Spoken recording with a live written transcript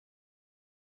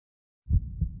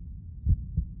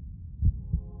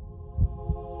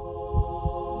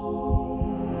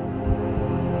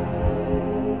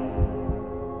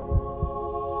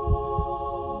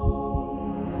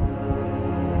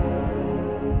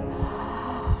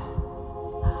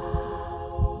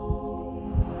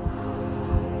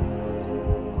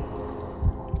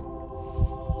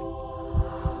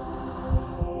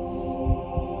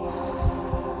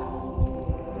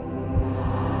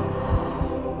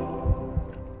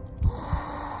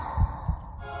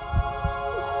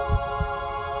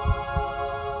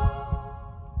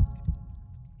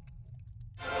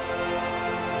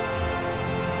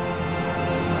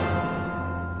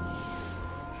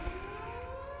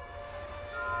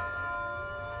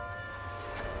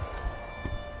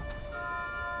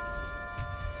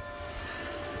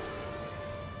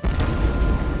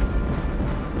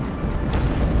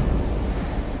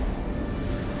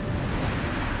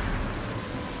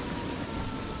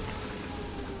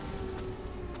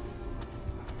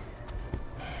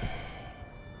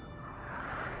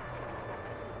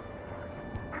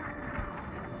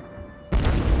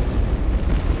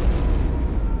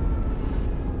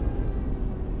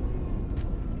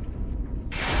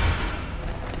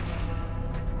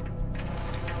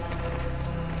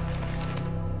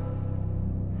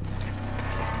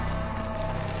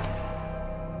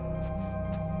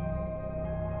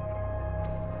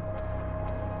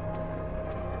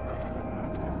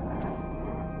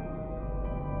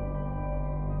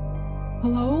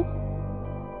Hello?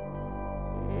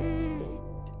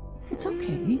 It's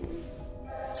okay.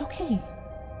 It's okay.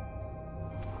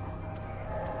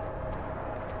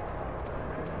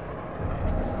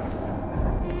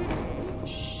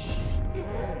 Shh.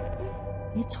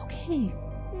 It's okay.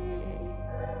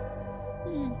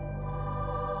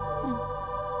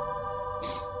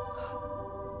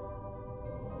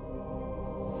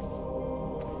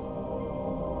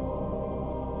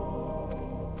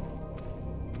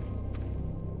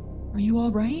 Are you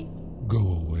all right? Go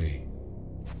away.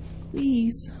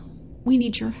 Please, we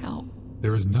need your help.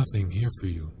 There is nothing here for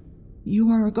you. You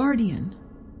are a guardian.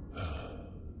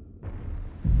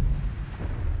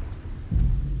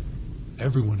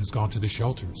 Everyone has gone to the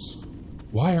shelters.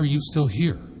 Why are you still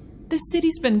here? The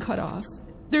city's been cut off.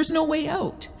 There's no way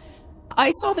out.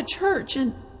 I saw the church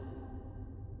and...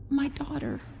 my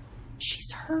daughter,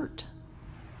 she's hurt.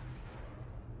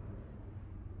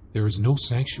 There is no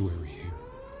sanctuary here.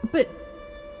 But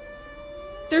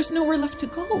there's nowhere left to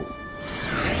go.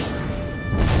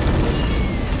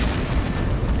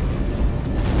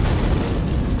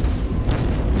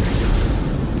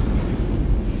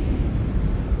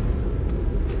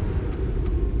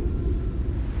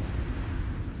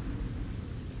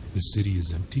 The city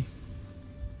is empty.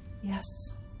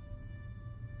 Yes.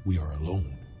 We are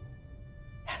alone.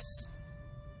 Yes.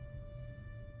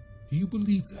 Do you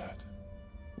believe that?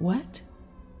 What?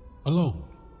 Alone.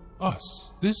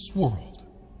 Us. This world.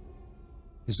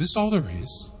 Is this all there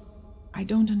is? I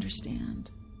don't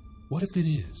understand. What if it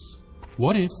is?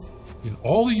 What if, in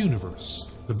all the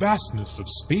universe, the vastness of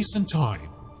space and time,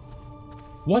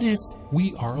 what if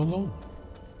we are alone?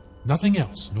 Nothing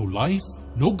else. No life,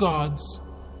 no gods,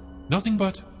 nothing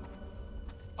but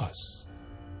us.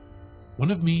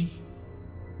 One of me,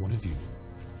 one of you.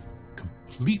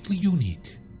 Completely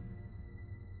unique.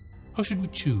 How should we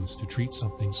choose to treat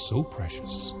something so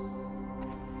precious?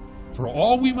 For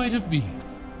all we might have been,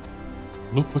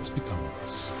 look what's become of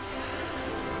us.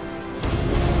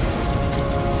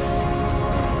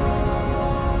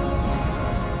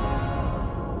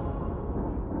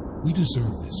 We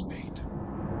deserve this fate.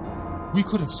 We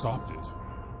could have stopped it.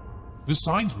 The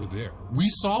signs were there. We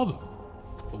saw them.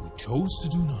 But we chose to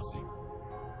do nothing.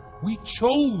 We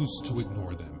chose to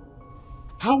ignore them.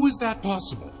 How is that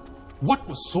possible? What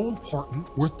was so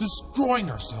important worth destroying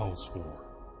ourselves for?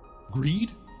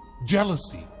 Greed?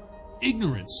 Jealousy?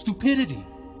 Ignorance? Stupidity?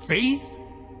 Faith?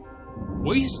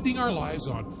 Wasting our lives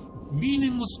on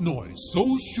meaningless noise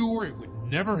so sure it would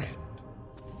never end.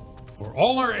 For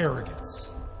all our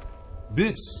arrogance,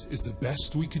 this is the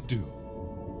best we could do.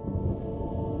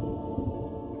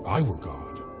 If I were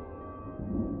God,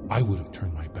 I would have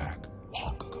turned my back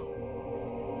long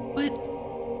ago. But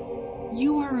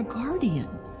you are a guardian.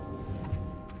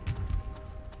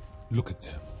 Look at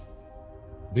them.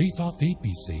 They thought they'd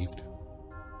be saved.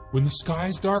 When the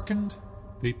skies darkened,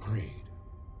 they prayed.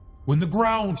 When the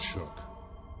ground shook,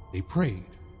 they prayed.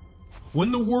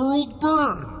 When the world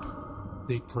burned,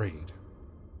 they prayed.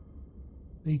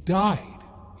 They died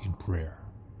in prayer.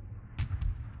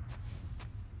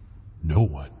 No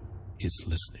one is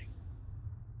listening.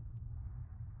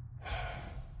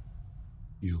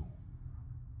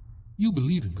 You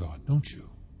believe in God, don't you?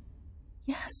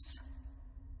 Yes.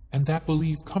 And that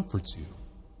belief comforts you.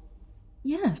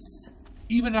 Yes.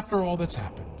 Even after all that's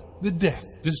happened, the death,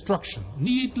 destruction,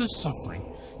 needless suffering,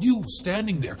 you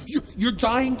standing there, your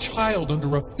dying child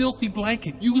under a filthy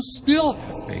blanket, you still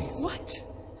have faith. What?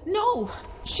 No,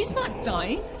 she's not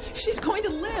dying. She's going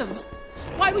to live.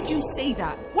 Why would you say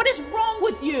that? What is wrong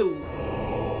with you?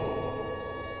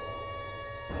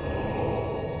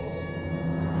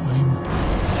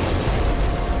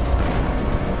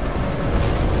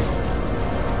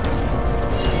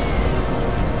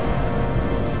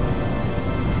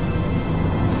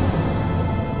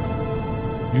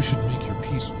 You should make your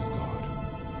peace with God.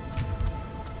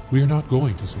 We are not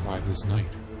going to survive this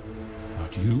night.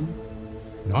 Not you,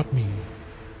 not me,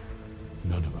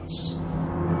 none of us.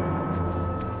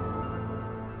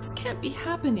 This can't be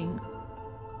happening.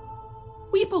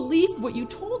 We believed what you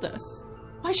told us.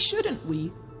 Why shouldn't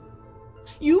we?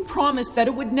 You promised that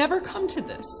it would never come to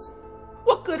this.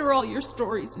 What good are all your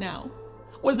stories now?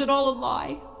 Was it all a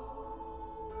lie?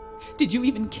 Did you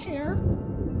even care?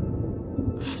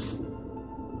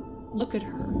 Look at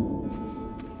her.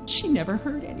 She never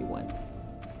hurt anyone.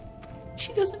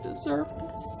 She doesn't deserve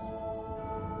this.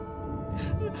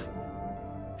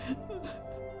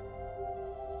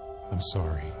 I'm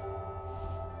sorry.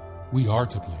 We are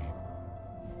to blame.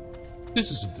 This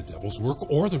isn't the devil's work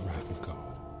or the wrath of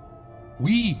God.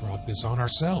 We brought this on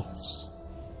ourselves.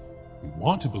 We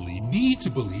want to believe, need to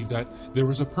believe that there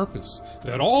is a purpose,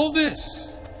 that all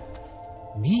this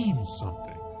means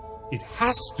something. It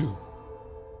has to.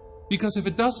 Because if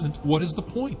it doesn't, what is the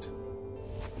point?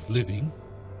 Of living,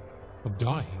 of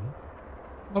dying,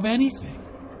 of anything.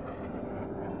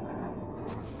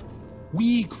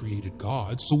 We created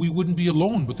God so we wouldn't be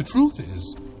alone, but the truth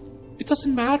is, it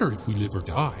doesn't matter if we live or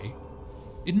die.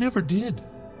 It never did.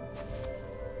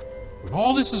 When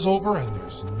all this is over and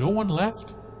there's no one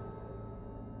left,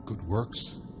 good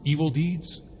works, evil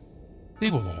deeds,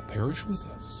 they will all perish with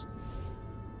us.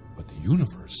 But the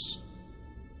universe,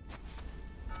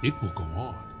 it will go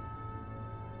on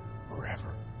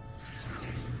forever.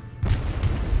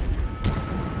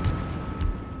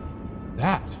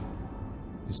 That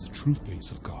is the true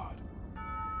face of God.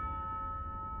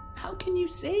 How can you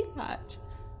say that?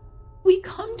 We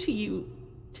come to you,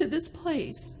 to this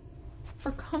place,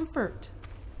 for comfort,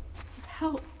 for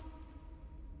help,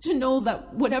 to know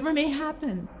that whatever may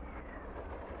happen,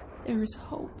 there is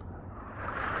hope.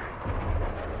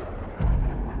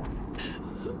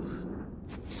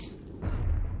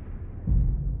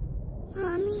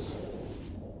 Mommy?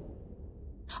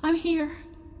 I'm here.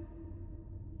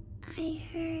 I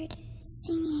heard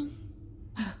singing.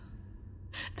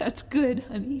 That's good,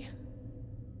 honey.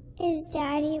 Is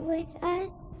Daddy with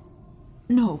us?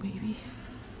 No, baby.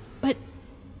 But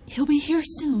he'll be here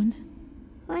soon.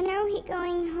 When are we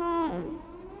going home?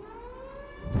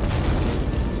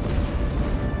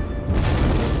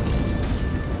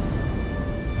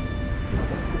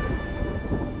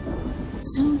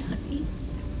 Soon, honey.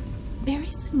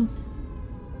 Very soon.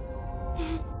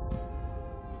 That's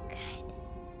good.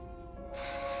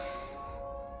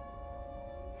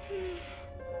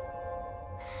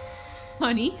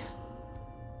 Honey?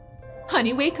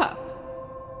 Honey, wake up.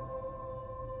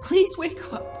 Please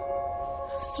wake up.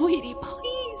 Sweetie,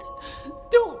 please.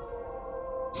 Don't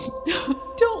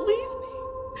leave me.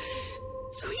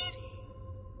 Sweetie.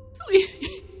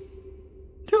 Sweetie.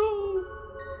 No.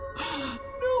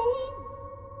 No.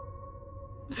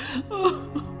 Oh.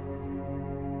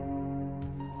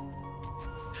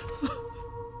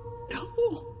 No.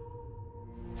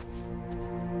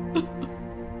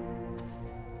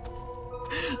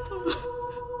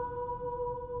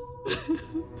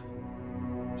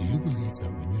 Do you believe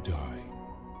that when you die,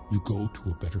 you go to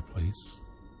a better place?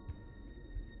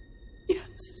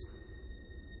 Yes.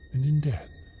 And in death,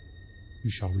 you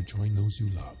shall rejoin those you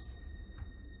love.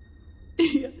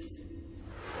 Yes.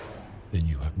 Then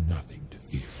you have nothing to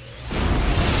fear.